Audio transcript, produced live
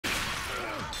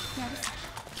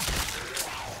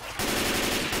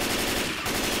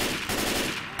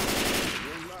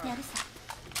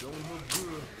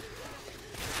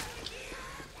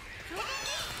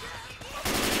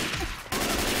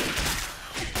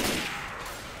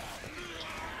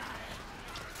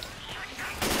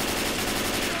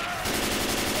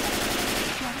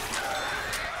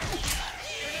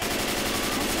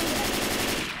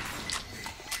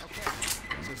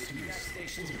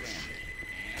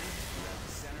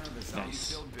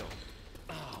Nice.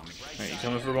 Alright, you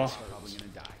coming for a ball?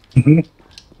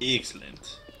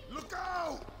 Excellent. Look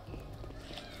out!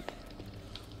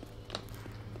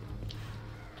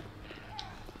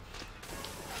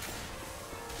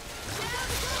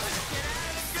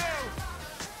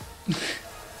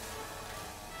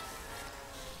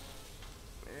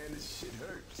 Man, this shit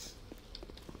hurts.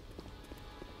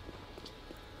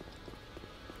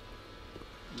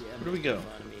 Where do we go?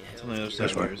 It's on the other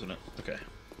side here, isn't it? Okay.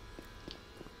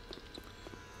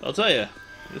 I'll tell you,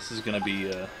 this is gonna be,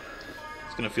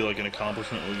 it's gonna feel like an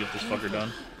accomplishment when we get this fucker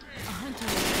done.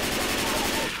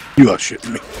 You are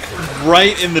shitting me.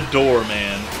 Right in the door,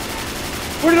 man.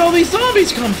 Where did all these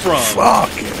zombies come from?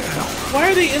 Fuck yeah. Why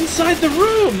are they inside the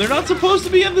room? They're not supposed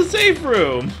to be in the safe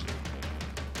room.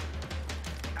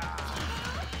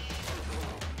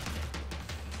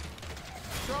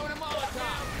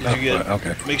 Did you get?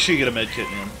 Okay. Make sure you get a med kit,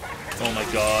 man. Oh my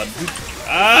god.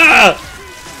 Ah!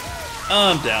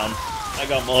 I'm down. I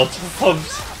got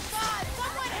Molotovs.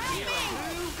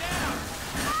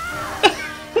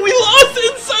 We lost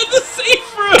inside the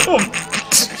safe room!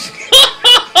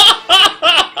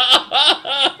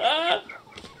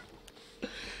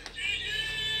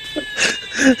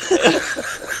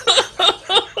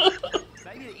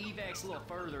 Maybe the evac's a little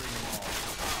further in the mall.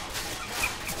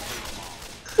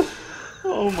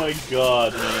 Oh my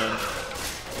god, man.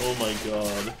 Oh my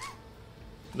god.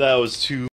 That was too